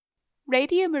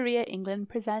Radio Maria England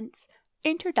presents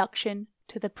Introduction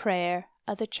to the Prayer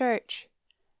of the Church,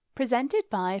 presented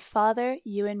by Father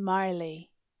Ewan Marley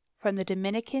from the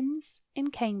Dominicans in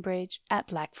Cambridge at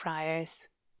Blackfriars.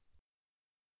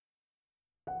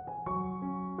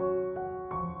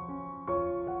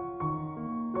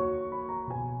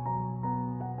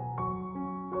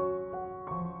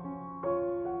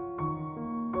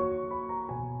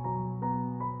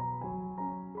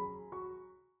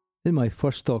 In my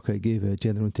first talk, I gave a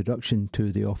general introduction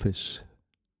to the office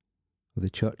of the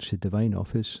Church, the Divine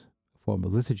Office, a form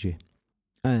of liturgy.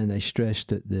 And I stressed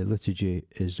that the liturgy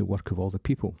is the work of all the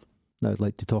people. Now I'd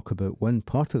like to talk about one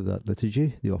part of that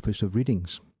liturgy, the office of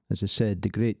readings. As I said, the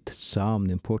great psalm,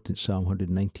 the important Psalm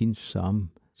 119th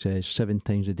Psalm, says, 7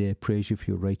 times a day I praise you for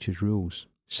your righteous rules.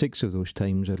 6 of those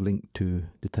times are linked to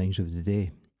the times of the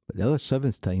day. But the other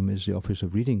 7th time is the office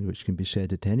of reading, which can be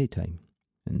said at any time.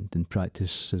 And in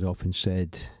practice is often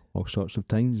said all sorts of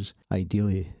times.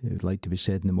 Ideally, it would like to be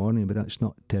said in the morning, but that's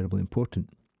not terribly important.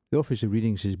 The office of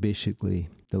readings is basically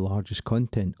the largest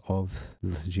content of the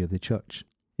liturgy of the Church.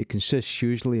 It consists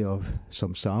usually of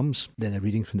some psalms, then a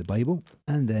reading from the Bible,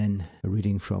 and then a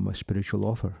reading from a spiritual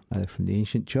author, either from the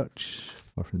ancient Church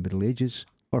or from the Middle Ages,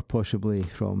 or possibly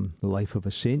from the life of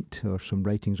a saint or some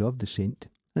writings of the saint,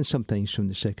 and sometimes from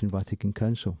the Second Vatican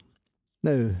Council.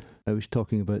 Now, I was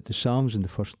talking about the Psalms in the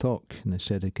first talk, and I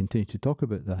said I'd continue to talk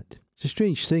about that. It's a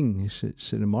strange thing,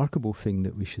 it's a remarkable thing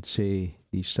that we should say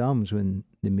these Psalms when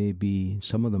they may be,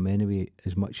 some of them anyway,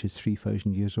 as much as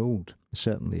 3,000 years old.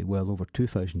 Certainly well over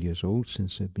 2,000 years old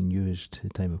since they've been used at the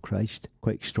time of Christ.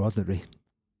 Quite extraordinary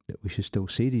that we should still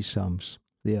say these Psalms.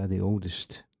 They are the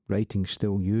oldest writings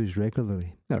still used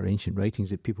regularly. There are ancient writings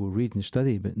that people read and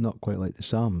study, but not quite like the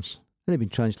Psalms. And they've been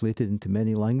translated into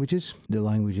many languages. The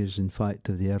languages, in fact,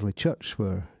 of the early church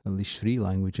were at least 3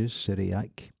 languages,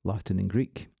 Syriac, Latin and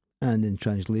Greek. And in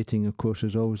translating, of course,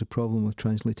 there's always a problem with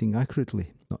translating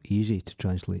accurately. Not easy to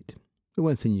translate. The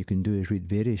one thing you can do is read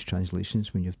various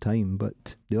translations when you have time,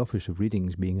 but the office of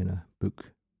readings, being in a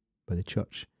book by the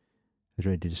church, has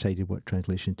already decided what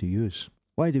translation to use.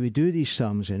 Why do we do these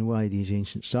psalms and why these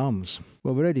ancient psalms?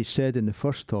 Well, we already said in the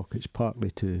first talk it's partly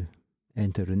to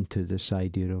enter into this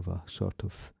idea of a sort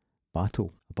of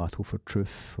battle, a battle for truth,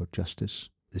 for justice.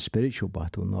 The spiritual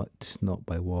battle, not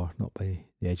by war, not by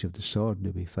the edge of the sword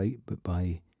do we fight, but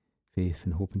by faith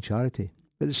and hope and charity.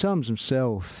 But the Psalms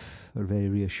themselves are very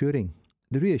reassuring.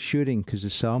 They're reassuring because the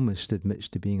psalmist admits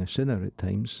to being a sinner at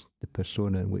times, the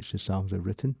persona in which the Psalms are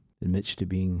written, admits to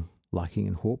being lacking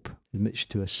in hope, admits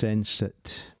to a sense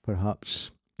that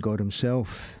perhaps God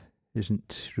himself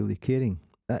isn't really caring.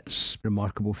 That's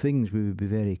remarkable things. We would be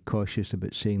very cautious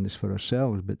about saying this for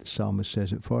ourselves, but the psalmist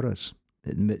says it for us.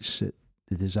 It admits that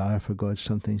the desire for God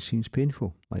sometimes seems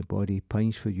painful. My body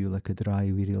pines for you like a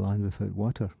dry, weary land without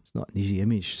water. It's not an easy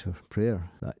image for prayer,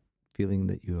 that feeling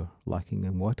that you're lacking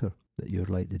in water, that you're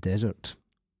like the desert,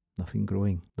 nothing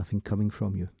growing, nothing coming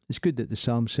from you. It's good that the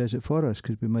psalm says it for us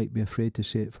because we might be afraid to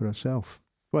say it for ourselves.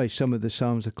 Why, some of the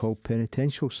psalms are called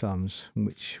penitential psalms, in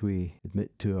which we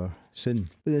admit to our sin.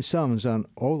 But the psalms aren't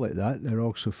all like that. They're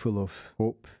also full of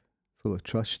hope, full of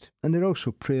trust. And they're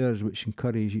also prayers which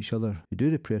encourage each other to do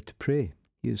the prayer to pray.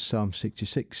 Here's Psalm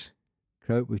 66.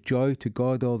 Cry out with joy to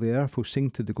God, all the earth will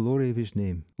sing to the glory of his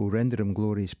name. Will render him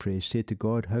glorious praise. Say to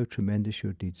God, how tremendous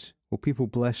your deeds. O people,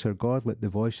 bless our God. Let the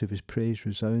voice of his praise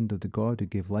resound of the God who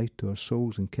gave life to our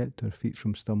souls and kept our feet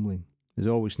from stumbling. There's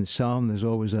always in the psalm, there's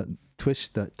always that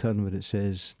twist, that turn where it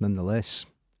says, nonetheless.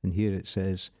 And here it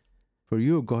says, for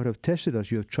you, O God, have tested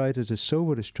us. You have tried us as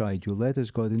silver is tried. You led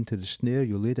us, God, into the snare.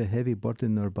 You laid a heavy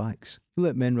burden on our backs. You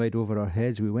let men ride over our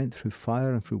heads. We went through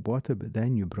fire and through water, but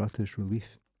then you brought us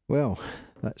relief. Well,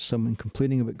 that's someone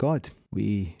complaining about God.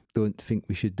 We don't think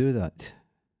we should do that.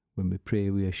 When we pray,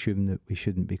 we assume that we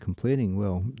shouldn't be complaining.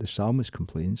 Well, the psalmist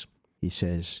complains. He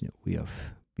says, we have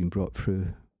been brought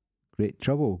through great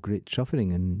trouble, great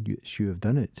suffering, and you have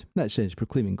done it. In that sense,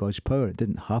 proclaiming God's power. It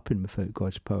didn't happen without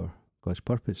God's power, God's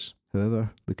purpose.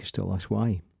 However, we can still ask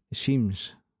why. It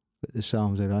seems that the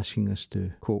Psalms are asking us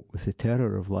to cope with the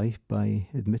terror of life by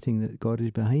admitting that God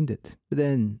is behind it. But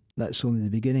then, that's only the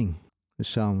beginning. The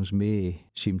Psalms may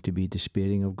seem to be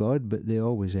despairing of God, but they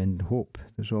always end in hope.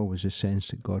 There's always a sense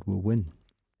that God will win.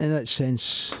 In that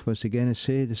sense, once again I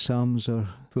say, the Psalms are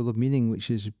full of meaning, which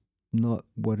is not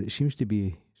what it seems to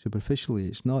be superficially.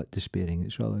 It's not despairing.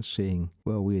 It's rather saying,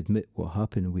 well, we admit what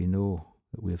happened. We know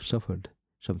that we have suffered.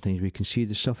 Sometimes we can see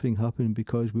the suffering happen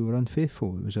because we were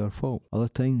unfaithful. It was our fault. Other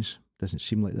times, it doesn't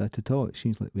seem like that at all. It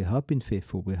seems like we have been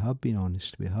faithful. We have been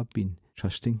honest. We have been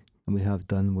trusting. And we have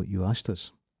done what you asked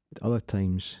us. At other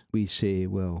times, we say,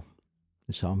 well,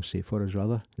 the Psalms say for us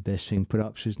rather. The best thing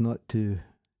perhaps is not to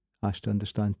ask to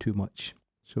understand too much.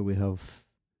 So we have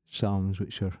Psalms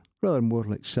which are rather more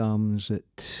like Psalms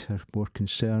that are more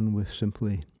concerned with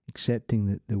simply accepting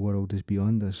that the world is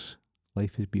beyond us,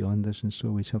 life is beyond us, and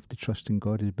so we have to trust in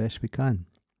God as best we can.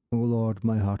 O Lord,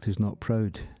 my heart is not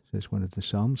proud, says one of the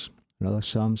Psalms. Another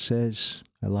Psalm says,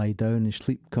 I lie down and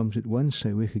sleep comes at once,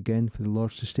 I wake again for the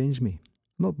Lord sustains me.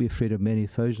 I'll not be afraid of many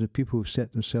thousands of people who have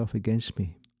set themselves against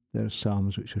me. There are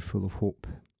Psalms which are full of hope,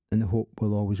 and the hope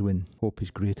will always win. Hope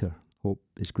is greater. Hope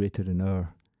is greater than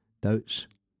our doubts.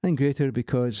 And greater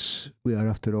because we are,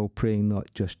 after all, praying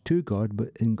not just to God,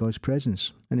 but in God's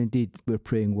presence. And indeed, we're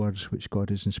praying words which God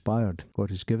has inspired. God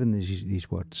has given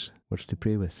these words to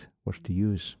pray with, words to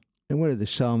use. And one of the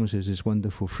Psalms is this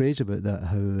wonderful phrase about that,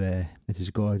 how it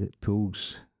is God that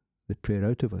pulls the prayer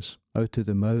out of us. Out of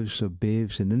the mouths of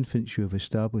babes and infants you have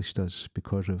established us,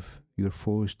 because of your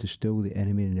foes to still the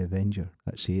enemy and the avenger.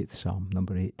 That's the 8th Psalm,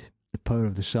 number 8. The power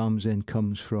of the Psalms then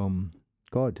comes from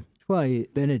God. Why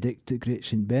Benedict, the great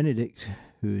St. Benedict,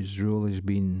 whose role has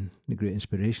been the great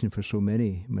inspiration for so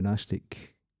many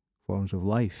monastic forms of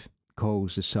life,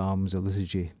 calls the Psalms, the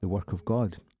liturgy, the work of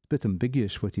God. It's a bit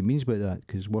ambiguous what he means by that,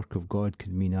 because work of God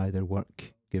could mean either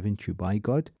work given to you by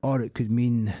God, or it could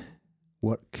mean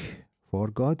work for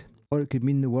God, or it could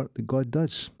mean the work that God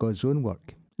does, God's own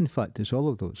work. In fact, it's all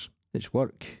of those. It's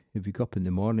work. If you go up in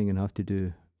the morning and have to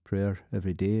do prayer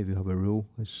every day, if you have a rule,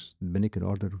 as the Dominican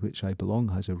order which I belong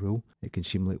has a rule, it can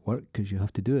seem like work because you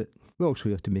have to do it. But also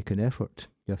you have to make an effort.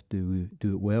 You have to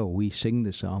do it well. We sing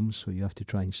the Psalms, so you have to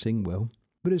try and sing well.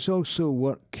 But it's also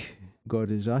work God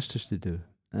has asked us to do.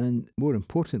 And more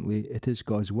importantly, it is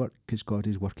God's work because God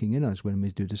is working in us when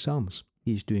we do the Psalms.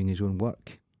 He's doing his own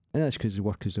work. And that's because the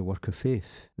work is the work of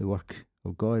faith. The work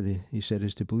of God, he said,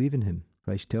 is to believe in him.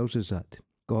 Christ tells us that.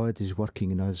 God is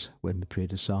working in us when we pray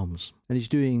the Psalms. And he's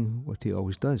doing what he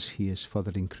always does. He is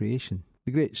furthering creation.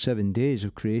 The great 7 days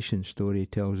of creation story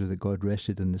tells us that God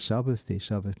rested on the Sabbath day.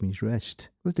 Sabbath means rest.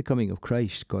 With the coming of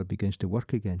Christ, God begins to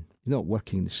work again. He's not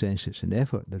working in the sense it's an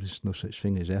effort. There is no such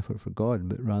thing as effort for God,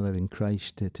 but rather in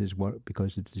Christ it is work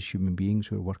because it is human beings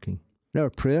who are working. In our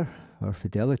prayer, our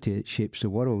fidelity, it shapes the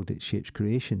world, it shapes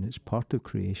creation, it's part of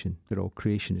creation. But all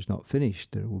creation is not finished.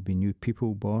 There will be new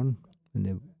people born in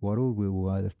the world. We will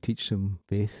either teach them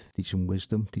faith, teach them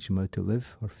wisdom, teach them how to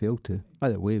live, or fail to.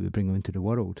 Either way, we bring them into the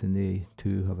world, and they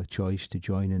too have a choice to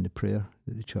join in the prayer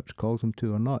that the church calls them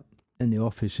to or not. And the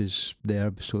office is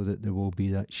there so that there will be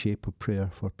that shape of prayer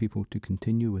for people to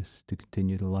continue with, to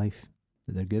continue the life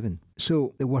that they're given.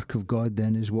 So the work of God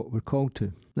then is what we're called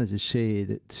to. As I say,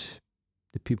 that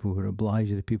the people who are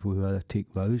obliged are the people who either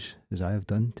take vows, as I have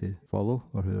done, to follow,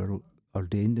 or who are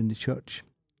ordained in the church.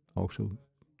 Also,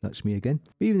 that's me again.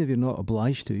 But even if you're not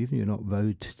obliged to, even if you're not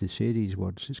vowed to say these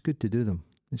words, it's good to do them.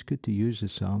 It's good to use the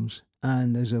Psalms.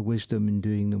 And there's a wisdom in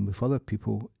doing them with other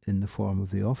people in the form of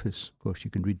the office. Of course,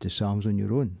 you can read the Psalms on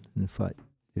your own. In fact,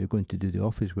 if you're going to do the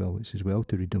office well, it's as well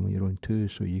to read them on your own too,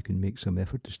 so you can make some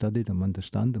effort to study them,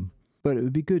 understand them. But it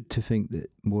would be good to think that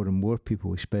more and more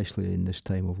people, especially in this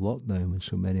time of lockdown, when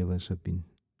so many of us have been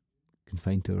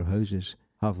confined to our houses,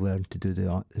 have learned to do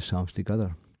the Psalms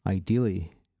together.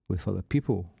 Ideally, with other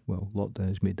people. Well, lockdown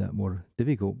has made that more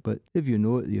difficult, but if you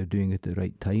know that you're doing it at the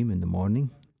right time in the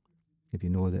morning, if you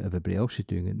know that everybody else is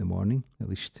doing it in the morning, at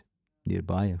least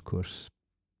nearby, of course,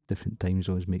 different time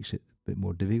zones makes it a bit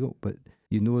more difficult, but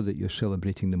you know that you're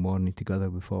celebrating the morning together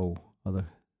with all other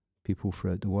people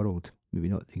throughout the world. Maybe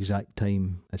not the exact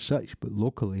time as such, but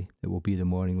locally it will be the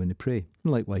morning when they pray.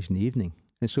 And likewise in the evening.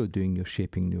 And so doing, you're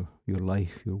shaping your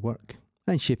life, your work,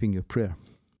 and shaping your prayer.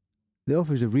 The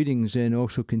office of readings then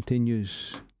also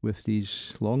continues with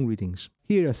these long readings.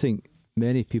 Here I think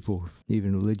many people,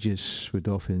 even religious, would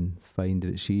often find that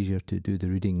it's easier to do the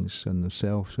readings on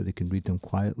themselves so they can read them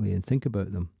quietly and think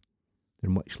about them. They're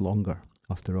much longer,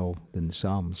 after all, than the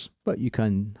Psalms. But you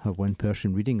can have one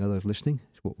person reading, others listening.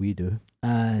 It's what we do.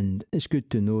 And it's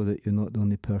good to know that you're not the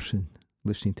only person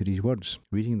listening to these words,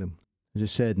 reading them. As I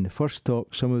said in the first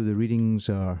talk, some of the readings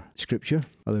are scripture,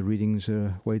 other readings are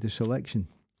a wider selection.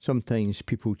 Sometimes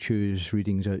people choose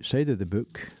readings outside of the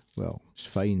book. Well, it's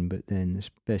fine, but then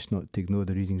it's best not to ignore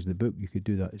the readings in the book. You could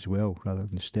do that as well, rather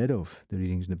than instead of the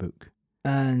readings in the book.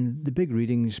 And the big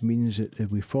readings means that if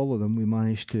we follow them, we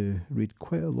manage to read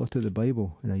quite a lot of the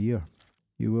Bible in a year.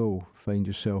 You will find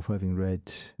yourself having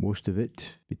read most of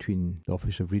it between the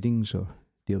office of readings or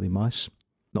daily mass.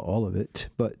 Not all of it,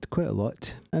 but quite a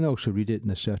lot. And also read it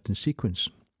in a certain sequence.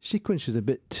 Sequence is a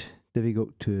bit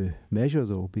difficult to measure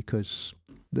though, because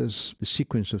there's the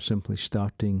sequence of simply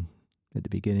starting at the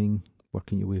beginning,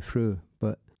 working your way through.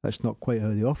 But that's not quite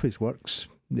how the office works.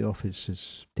 The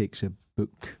office takes a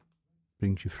book,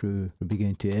 brings you through from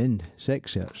beginning to end. It's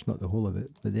excerpts, not the whole of it,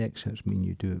 but the excerpts mean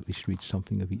you do at least read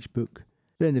something of each book.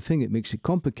 Then the thing that makes it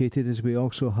complicated is we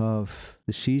also have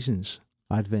the seasons,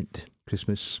 Advent,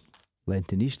 Christmas,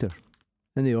 Lent and Easter.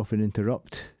 And they often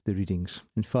interrupt the readings.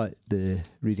 In fact, the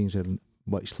readings are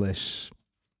much less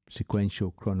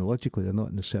sequential chronologically. They're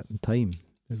not in a certain time.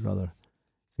 They're rather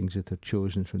things that are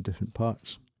chosen from different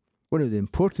parts. One of the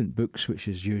important books which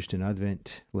is used in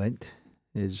Advent, Lent,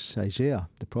 is Isaiah,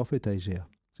 the prophet Isaiah.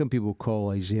 Some people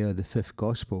call Isaiah the fifth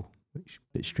gospel, which is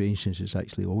a bit strange since it's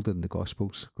actually older than the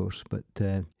gospels, of course, but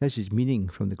has its meaning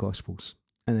from the gospels.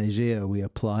 And Isaiah we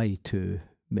apply to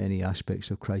many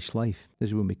aspects of Christ's life.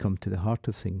 This is when we come to the heart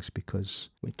of things, because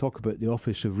when we talk about the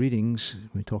office of readings,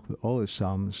 when we talk about all the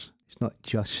Psalms, it's not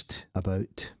just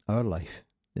about our life,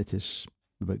 it is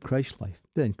about Christ's life.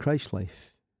 Then Christ's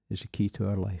life is the key to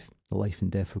our life. The life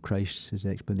and death of Christ is the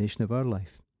explanation of our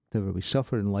life. Whatever we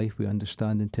suffer in life, we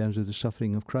understand in terms of the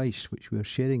suffering of Christ, which we are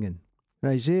sharing in. And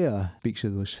Isaiah speaks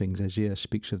of those things. Isaiah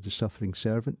speaks of the suffering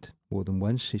servant more than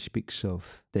once. He speaks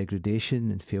of degradation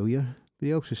and failure, but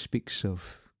he also speaks of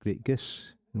great gifts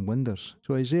and wonders.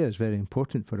 So Isaiah is very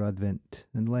important for Advent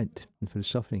and Lent and for the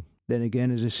suffering. Then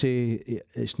again, as I say,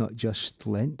 it's not just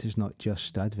Lent, it's not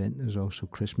just Advent, there's also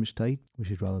Christmastide,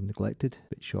 which is rather neglected,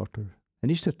 a bit shorter.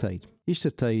 And Eastertide.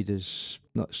 Eastertide is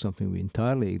not something we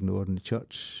entirely ignore in the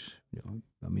church.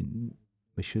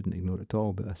 We shouldn't ignore it at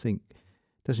all, but I think it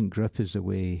doesn't grip us the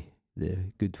way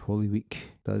the Good Holy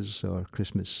Week does, or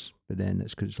Christmas, but then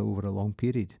it's because it's over a long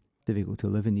period. Difficult to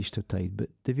live in Eastertide, but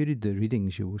if you read the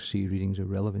readings, you will see readings are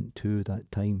relevant to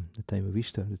that time, the time of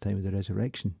Easter, the time of the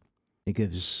resurrection. It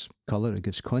gives colour, it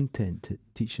gives content, it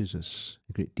teaches us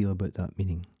a great deal about that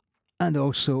meaning. And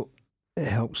also, it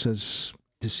helps us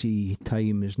to see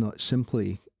time is not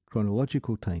simply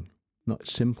chronological time, not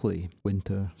simply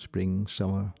winter, spring,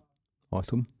 summer,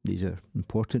 autumn. These are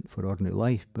important for ordinary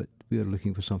life, but we are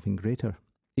looking for something greater.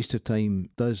 Easter time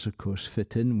does, of course,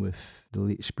 fit in with the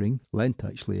late spring. Lent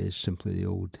actually is simply the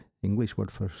old English word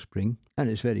for spring, and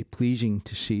it's very pleasing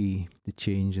to see the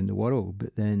change in the world,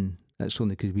 but then that's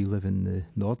only because we live in the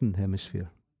northern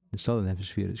hemisphere. The southern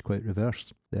hemisphere is quite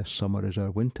reversed. Their summer is our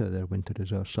winter, their winter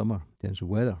is our summer in terms of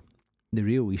weather. The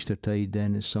real Eastertide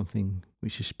then is something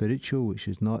which is spiritual, which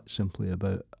is not simply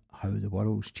about how the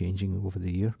world's changing over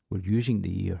the year. We're using the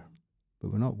year, but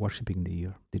we're not worshipping the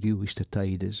year. The real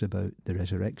Eastertide is about the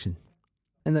resurrection.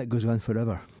 And that goes on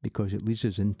forever, because it leads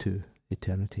us into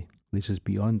eternity, leads us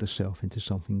beyond the self into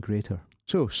something greater.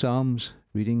 So, Psalms,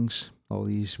 readings, all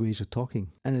these ways of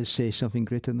talking, and it says something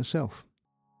greater than the self.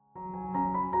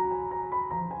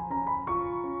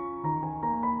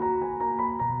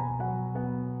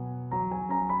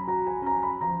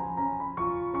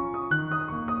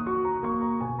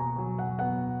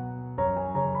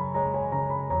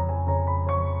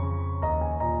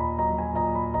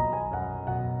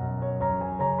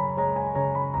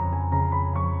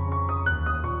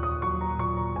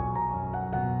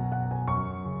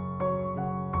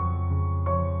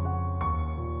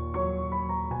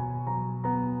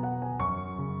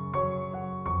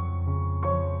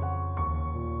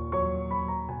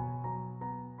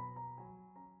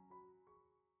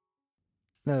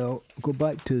 Now, I'll go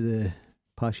back to the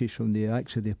passage from the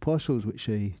Acts of the Apostles, which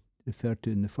I referred to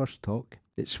in the first talk.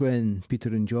 It's when Peter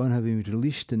and John have been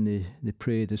released and they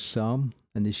pray this psalm,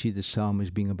 and they see the psalm as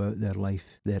being about their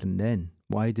life there and then.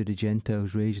 Why do the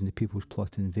Gentiles rage and the peoples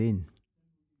plot in vain?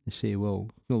 They say, well,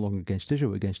 no longer against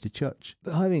Israel, against the church.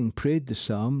 But having prayed the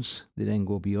psalms, they then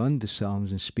go beyond the psalms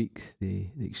and speak,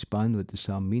 they expand what the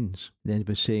psalm means. They end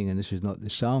by saying, and this is not the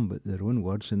psalm, but their own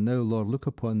words, and now, Lord, look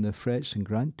upon their threats and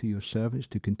grant to your servants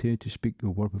to continue to speak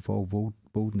your word with all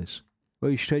boldness.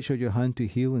 While you stretch out your hand to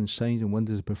heal, and signs and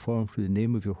wonders are performed through the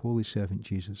name of your holy servant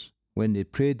Jesus. When they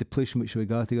prayed, the place in which they were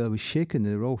gathered together was shaken,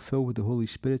 and they were all filled with the Holy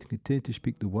Spirit and continued to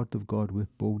speak the word of God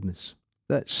with boldness.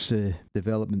 That's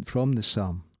development from the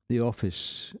psalm. The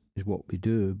office is what we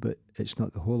do, but it's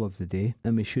not the whole of the day,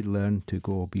 and we should learn to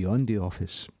go beyond the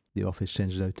office. The office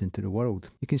sends us out into the world.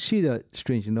 You can see that,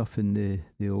 strange enough, in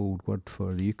the old word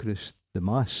for the Eucharist, the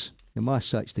Mass. The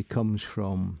Mass actually comes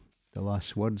from the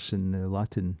last words in the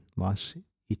Latin Mass,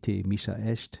 ite missa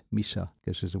est. Missa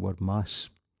gives us the word Mass.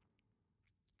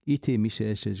 Ite missa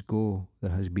est is go,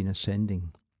 there has been a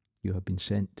sending. You have been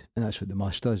sent. And that's what the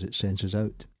Mass does, it sends us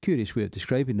out. Curious way of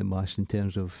describing the Mass in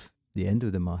terms of the end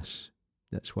of the Mass.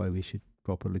 That's why we should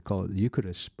properly call it the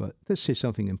Eucharist. But let's say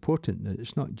something important, that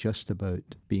it's not just about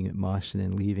being at Mass and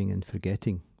then leaving and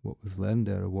forgetting what we've learned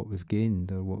there, or what we've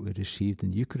gained, or what we received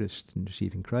in the Eucharist and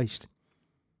receiving Christ.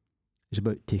 It's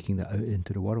about taking that out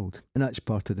into the world. And that's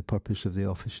part of the purpose of the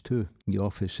office too. The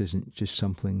office isn't just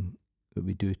something that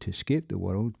we do to escape the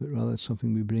world, but rather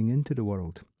something we bring into the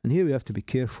world. And here we have to be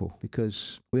careful,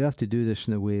 because we have to do this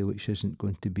in a way which isn't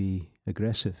going to be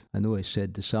aggressive. I know I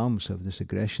said the Psalms have this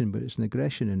aggression, but it's an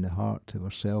aggression in the heart of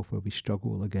ourselves where we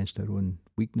struggle against our own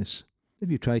weakness.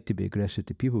 If you try to be aggressive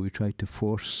to people, we try to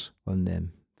force on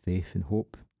them faith and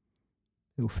hope,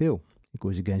 it will fail. It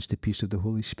goes against the peace of the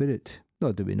Holy Spirit.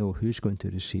 Not that we know who's going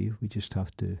to receive, we just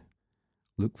have to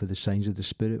look for the signs of the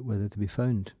Spirit, whether to be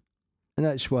found. And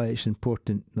that's why it's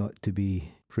important not to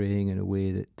be praying in a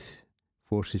way that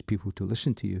forces people to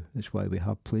listen to you. That's why we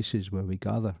have places where we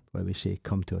gather, where we say,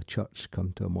 come to a church,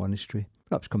 come to a monastery,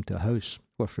 perhaps come to a house.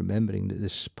 Worth remembering that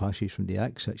this passage from the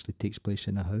Acts actually takes place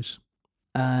in a house.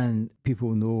 And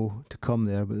people know to come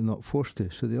there, but they're not forced to.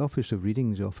 So the office of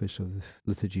readings, the office of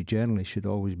liturgy generally should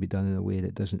always be done in a way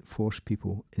that doesn't force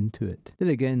people into it. Then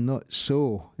again, not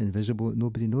so invisible that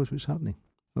nobody knows what's happening.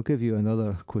 I'll give you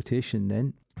another quotation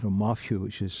then from Matthew,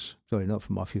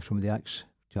 from the Acts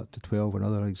chapter 12,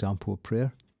 another example of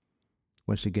prayer.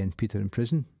 Once again, Peter in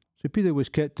prison. So Peter was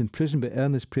kept in prison, but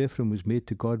earnest prayer for him was made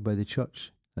to God by the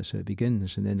church. That's how it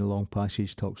begins. And then the long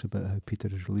passage talks about how Peter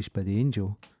is released by the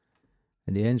angel.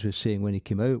 And the ends with saying, when he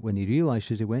came out, when he realised,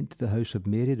 he went to the house of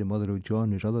Mary, the mother of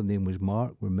John, whose other name was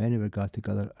Mark, where many were gathered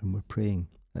together and were praying.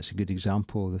 That's a good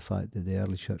example of the fact that the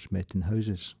early church met in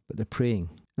houses, but they're praying.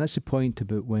 And that's the point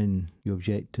about when you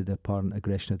object to the apparent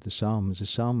aggression of the Psalms. The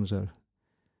Psalms are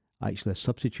actually a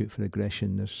substitute for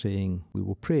aggression. They're saying we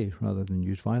will pray rather than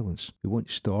use violence. We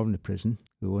won't storm the prison.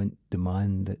 We won't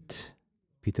demand that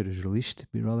Peter is released.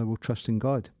 We rather will trust in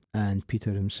God. And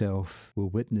Peter himself will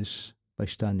witness by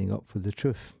standing up for the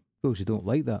truth. Those who don't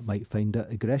like that might find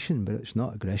that aggression, but it's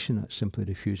not aggression. That's simply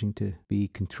refusing to be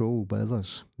controlled by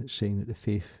others. It's saying that the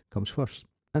faith comes first.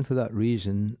 And for that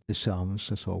reason, the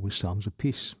Psalms are always Psalms of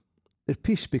peace. They're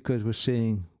peace because we're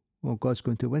saying, well, God's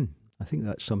going to win. I think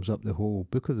that sums up the whole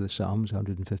book of the Psalms,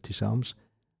 150 Psalms.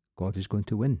 God is going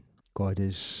to win. God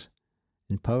is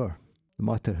in power. No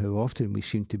matter how often we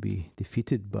seem to be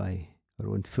defeated by our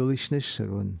own foolishness,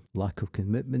 our own lack of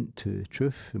commitment to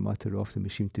truth, no matter how often we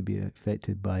seem to be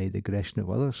affected by the aggression of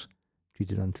others,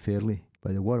 treated unfairly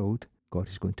by the world, God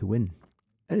is going to win.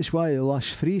 And it's why the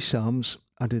last three Psalms,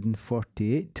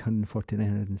 148, 149,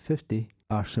 150,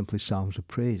 are simply Psalms of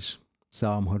praise.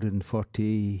 Psalm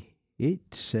 148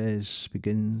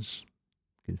 begins,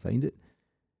 you can find it,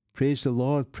 praise the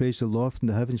Lord from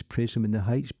the heavens, praise him in the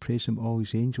heights, praise him all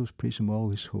his angels, praise him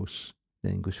all his hosts.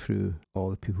 Then goes through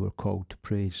all the people who are called to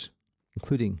praise,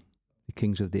 including the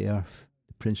kings of the earth,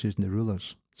 the princes and the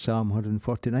rulers. Psalm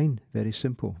 149, very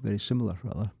simple, very similar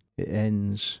rather. It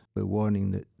ends by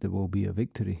warning that there will be a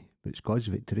victory, but it's God's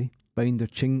victory. Bind their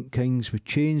kings with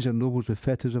chains, their nobles with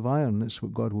fetters of iron. That's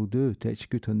what God will do, to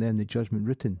execute on them the judgment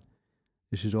written.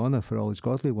 This is honour for all his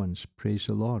godly ones. Praise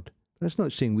the Lord. But that's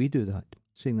not saying we do that.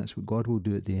 It's saying that's what God will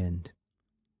do at the end.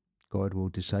 God will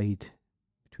decide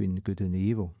between the good and the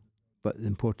evil. But the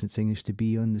important thing is to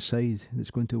be on the side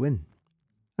that's going to win.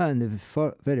 And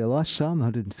the very last Psalm,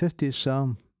 150th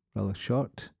Psalm, rather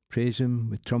short. Praise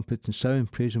him with trumpet and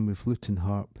sound, praise him with lute and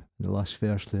harp. In the last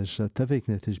verse there's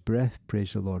certificate his breath,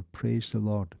 praise the Lord, praise the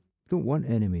Lord. We don't want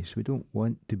enemies, we don't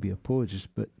want to be opposed,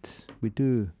 but we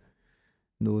do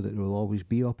know that there will always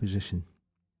be opposition.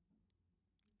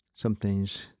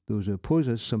 Sometimes those who oppose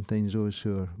us, sometimes those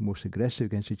who are most aggressive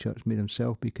against the church may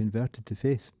themselves be converted to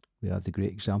faith. We have the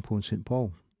great example in St.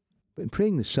 Paul. But in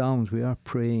praying the Psalms, we are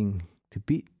praying to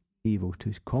beat evil,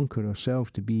 to conquer ourselves,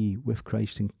 to be with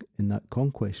Christ in that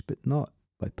conquest, but not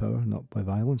by power, not by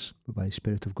violence, but by the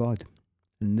Spirit of God.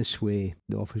 In this way,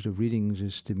 the office of readings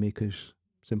is to make us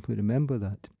simply remember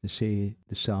that, to say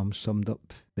the Psalms summed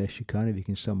up best you can, if you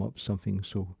can sum up something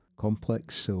so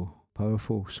complex, so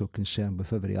powerful, so concerned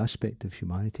with every aspect of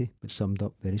humanity, but summed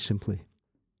up very simply.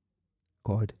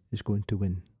 God is going to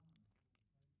win.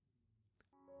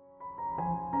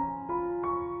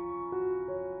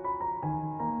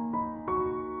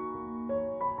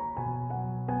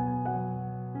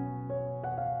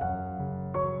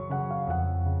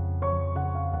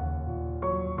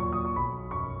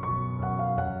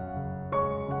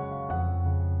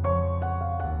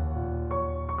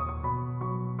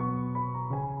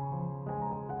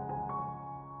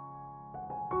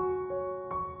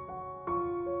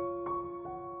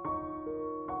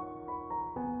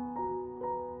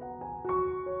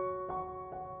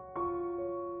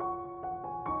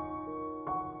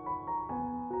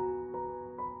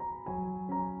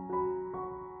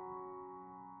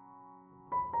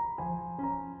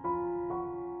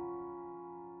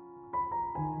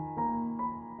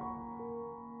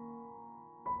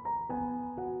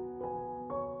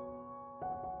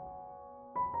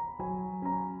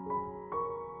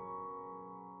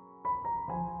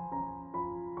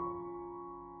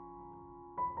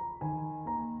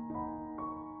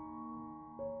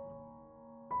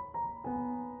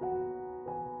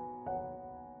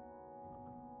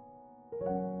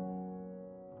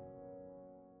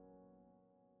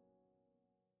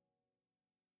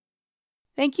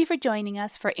 Thank you for joining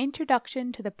us for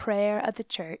Introduction to the Prayer of the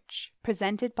Church,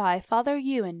 presented by Father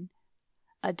Ewan,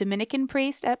 a Dominican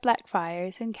priest at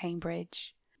Blackfriars in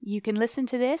Cambridge. You can listen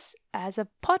to this as a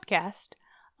podcast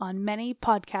on many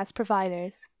podcast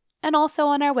providers and also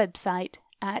on our website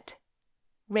at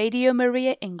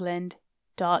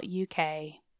radiomariaengland.uk.